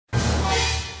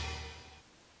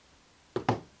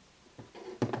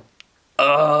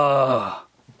Oh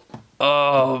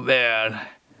man.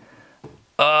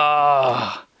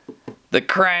 The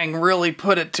Krang really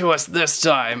put it to us this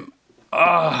time.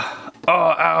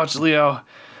 Ouch, Leo.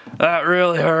 That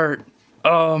really hurt.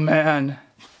 Oh man.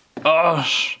 Why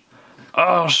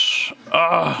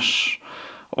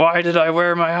did I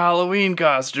wear my Halloween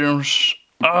costume?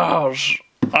 I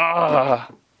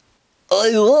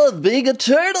love being a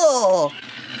turtle.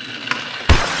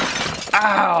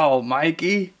 Ow,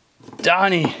 Mikey.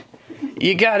 Donnie,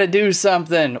 you gotta do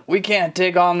something. We can't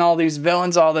take on all these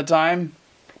villains all the time.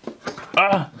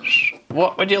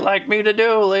 What would you like me to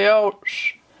do, Leo?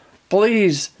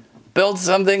 Please, build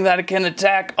something that can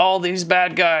attack all these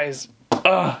bad guys.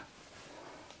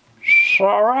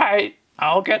 Alright,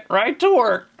 I'll get right to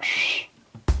work.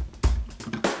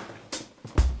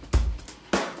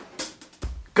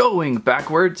 Going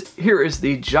backwards, here is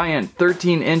the giant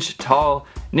 13-inch tall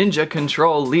Ninja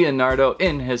Control Leonardo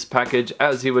in his package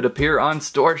as he would appear on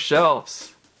store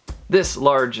shelves. This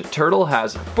large turtle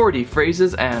has 40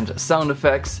 phrases and sound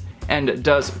effects and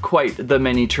does quite the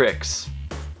many tricks.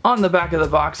 On the back of the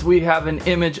box we have an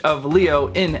image of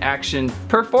Leo in action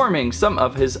performing some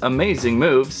of his amazing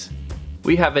moves.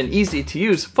 We have an easy to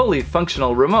use fully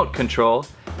functional remote control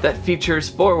that features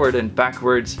forward and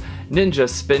backwards, ninja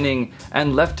spinning,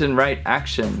 and left and right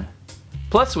action.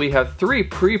 Plus we have 3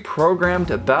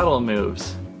 pre-programmed battle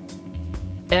moves.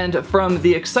 And from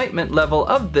the excitement level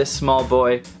of this small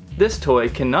boy, this toy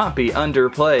cannot be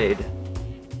underplayed.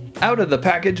 Out of the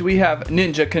package we have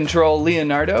Ninja Control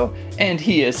Leonardo, and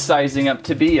he is sizing up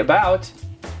to be about,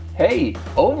 hey,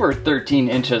 over 13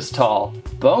 inches tall.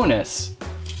 Bonus!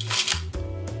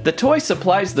 The toy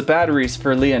supplies the batteries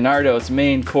for Leonardo's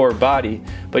main core body,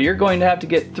 but you're going to have to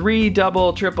get 3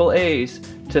 double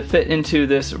AAAs to fit into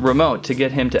this remote to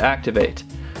get him to activate.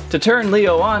 To turn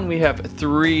Leo on, we have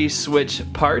 3 switch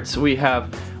parts. We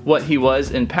have what he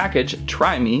was in package,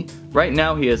 Try Me. Right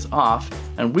now he is off,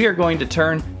 and we are going to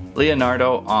turn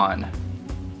Leonardo on.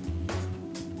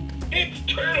 It's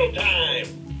turtle time!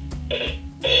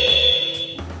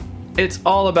 It's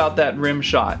all about that rim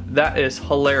shot. That is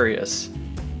hilarious.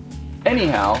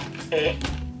 Anyhow,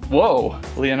 whoa,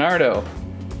 Leonardo.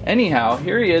 Anyhow,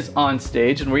 here he is on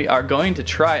stage and we are going to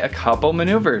try a couple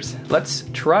maneuvers. Let's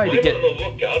try to get... I'm on the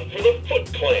lookout for the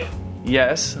Foot Clan.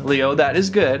 Yes, Leo, that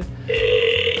is good.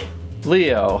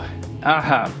 Leo,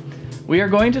 we are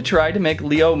going to try to make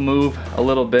Leo move a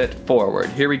little bit forward.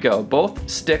 Here we go, both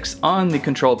sticks on the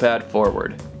control pad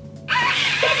forward.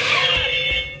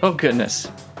 Oh goodness.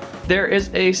 There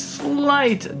is a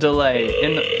slight delay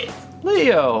in the...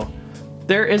 Leo!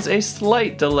 There is a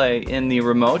slight delay in the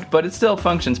remote, but it still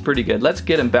functions pretty good. Let's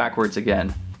get him backwards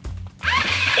again.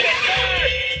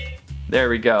 There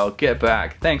we go, get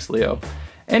back. Thanks, Leo.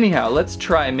 Anyhow, let's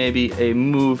try maybe a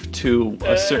move to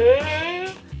a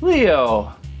certain...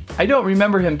 Leo! I don't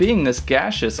remember him being this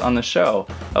gaseous on the show.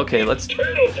 Okay, let's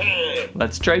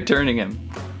try turning him.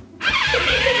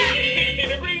 60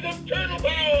 degrees of turtle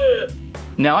power!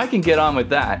 Now I can get on with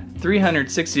that.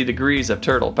 360 degrees of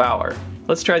turtle power.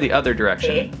 Let's try the other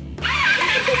direction.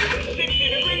 60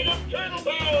 degrees of turtle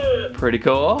power! Pretty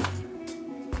cool.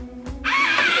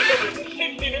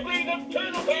 60 degrees of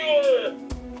turtle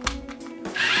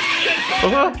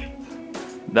power!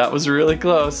 That was really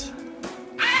close.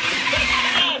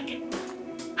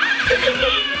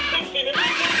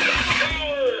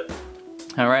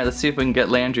 Alright, let's see if we can get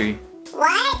Landry.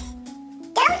 What?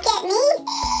 Don't get me!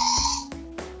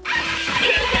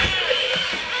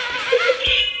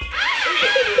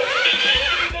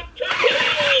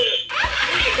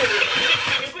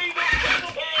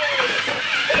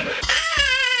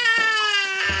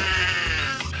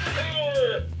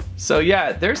 So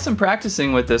yeah, there's some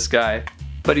practicing with this guy,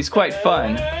 but he's quite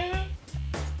fun.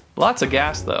 Lots of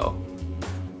gas though.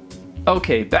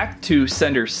 Okay, back to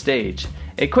center stage.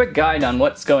 A quick guide on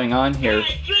what's going on here.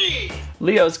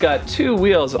 Leo's got 2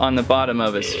 wheels on the bottom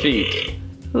of his feet.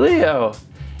 Leo!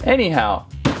 Anyhow,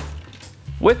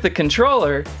 with the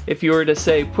controller, if you were to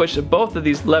say push both of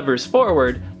these levers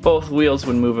forward, both wheels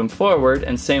would move him forward,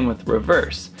 and same with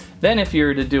reverse. Then if you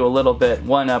were to do a little bit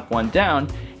 1 up, 1 down,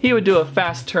 he would do a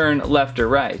fast turn left or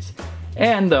right.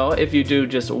 And though, if you do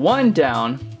just 1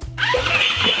 down,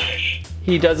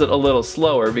 he does it a little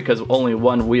slower because only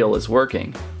 1 wheel is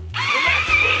working.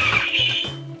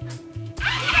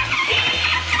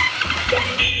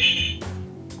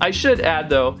 I should add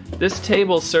though, this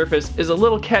table surface is a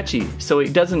little catchy, so he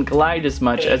doesn't glide as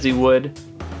much as he would,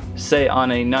 say,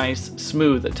 on a nice,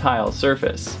 smooth tile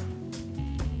surface.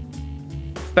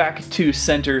 Back to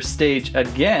center stage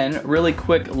again, really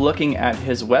quick looking at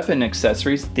his weapon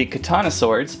accessories, the katana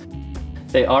swords.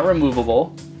 They are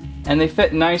removable, and they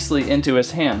fit nicely into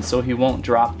his hand so he won't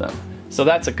drop them. So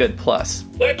that's a good plus.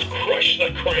 Let's crush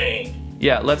the crane.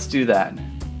 Yeah, let's do that.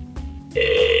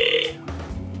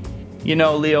 You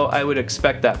know, Leo, I would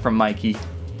expect that from Mikey.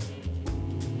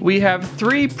 We have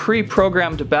 3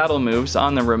 pre-programmed battle moves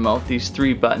on the remote, these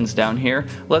 3 buttons down here.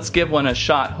 Let's give one a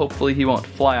shot. Hopefully he won't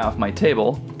fly off my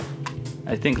table.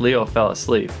 I think Leo fell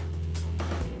asleep.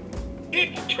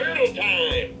 It's turtle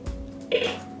time.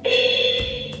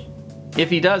 If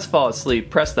he does fall asleep,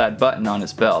 press that button on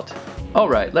his belt.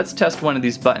 Alright, let's test one of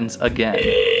these buttons again.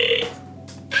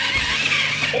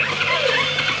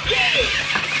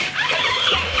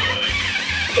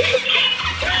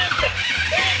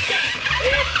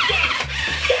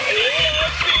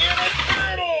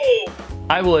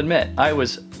 I will admit, I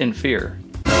was in fear.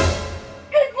 Good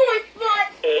boy,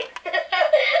 Spot. I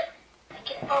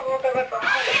can follow the river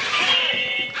home.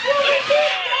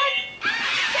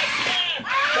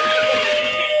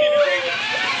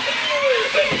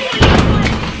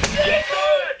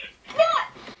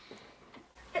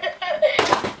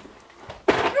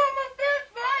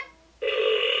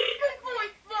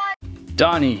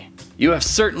 Donnie, you have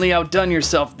certainly outdone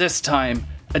yourself this time.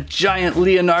 A giant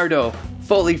Leonardo,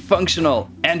 fully functional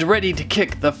and ready to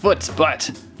kick the foot's butt.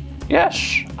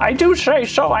 Yes, I do say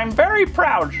so. I'm very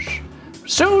proud.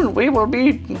 Soon we will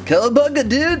be... Cowabunga,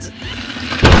 dudes!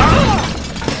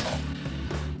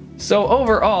 So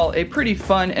overall, a pretty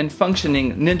fun and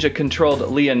functioning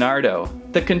ninja-controlled Leonardo.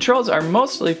 The controls are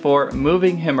mostly for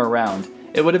moving him around.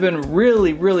 It would have been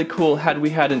really cool had we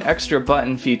had an extra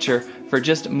button feature for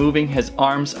just moving his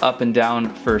arms up and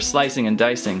down for slicing and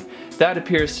dicing. That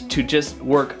appears to just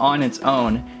work on its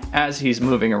own as he's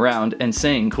moving around and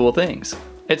saying cool things.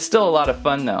 It's still a lot of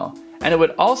fun though, and it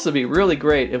would also be really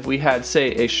great if we had,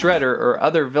 say, a Shredder or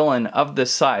other villain of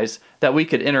this size that we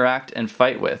could interact and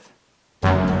fight with.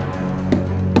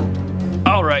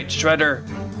 Alright, Shredder,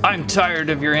 I'm tired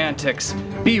of your antics.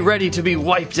 Be ready to be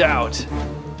wiped out.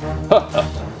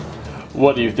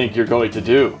 What do you think you're going to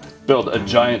do? Build a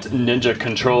giant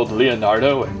ninja-controlled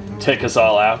Leonardo and take us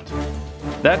all out?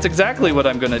 That's exactly what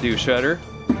I'm gonna do, Shredder.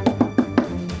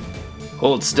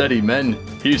 Hold steady, men.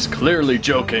 He's clearly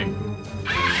joking.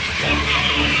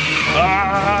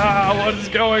 Ah! What is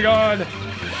going on?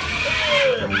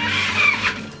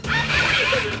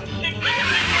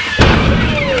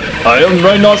 I am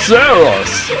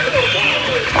Rhinoceros!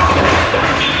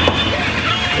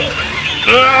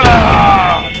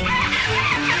 Ah!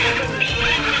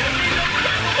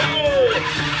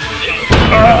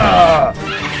 Ah!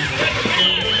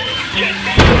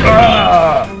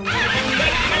 Ah!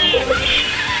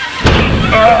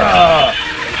 Ah!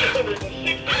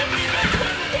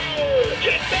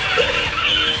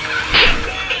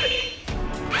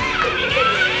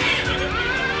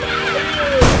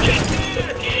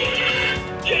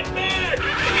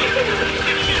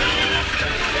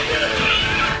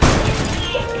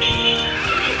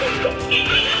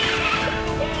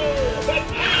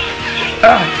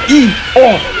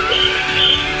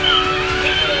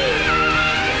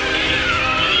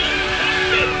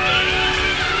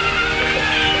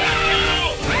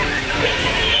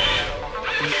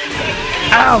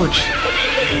 Ouch!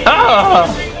 Ah!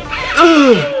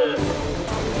 Ugh!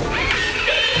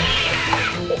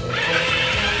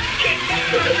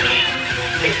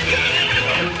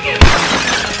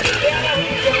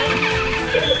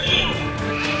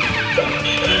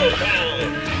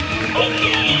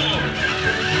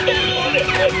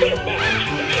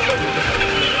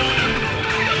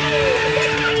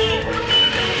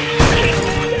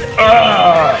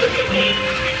 Ah!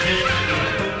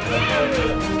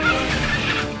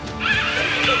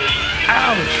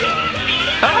 Ouch!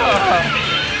 Ah!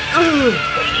 Ugh!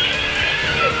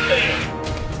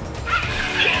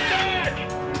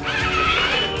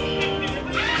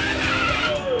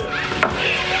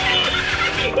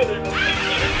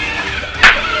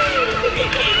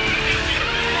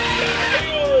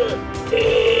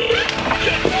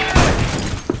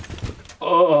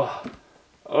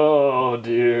 Oh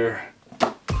dear.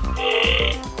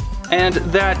 And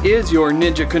that is your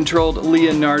ninja-controlled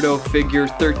Leonardo figure,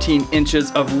 13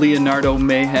 inches of Leonardo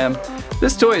mayhem.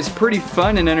 This toy is pretty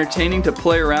fun and entertaining to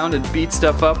play around and beat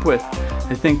stuff up with.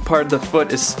 I think part of the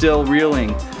foot is still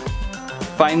reeling.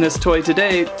 Find this toy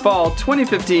today, fall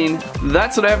 2015.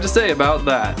 That's what I have to say about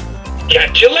that.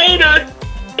 Catch you later.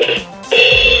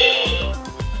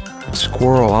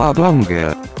 Squirrel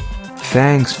Abunga.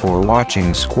 Thanks for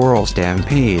watching Squirrel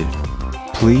Stampede.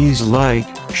 Please like,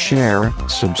 share,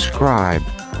 subscribe.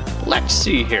 Let's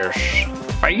see here.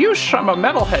 If I use some of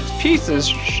Metalhead's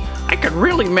pieces, I could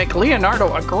really make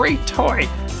Leonardo a great toy.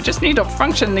 just need to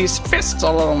function these fists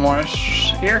a little more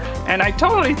here, and I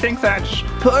totally think that.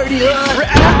 Party on!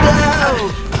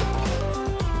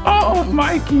 Oh,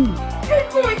 Mikey! Good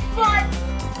boy, Spot.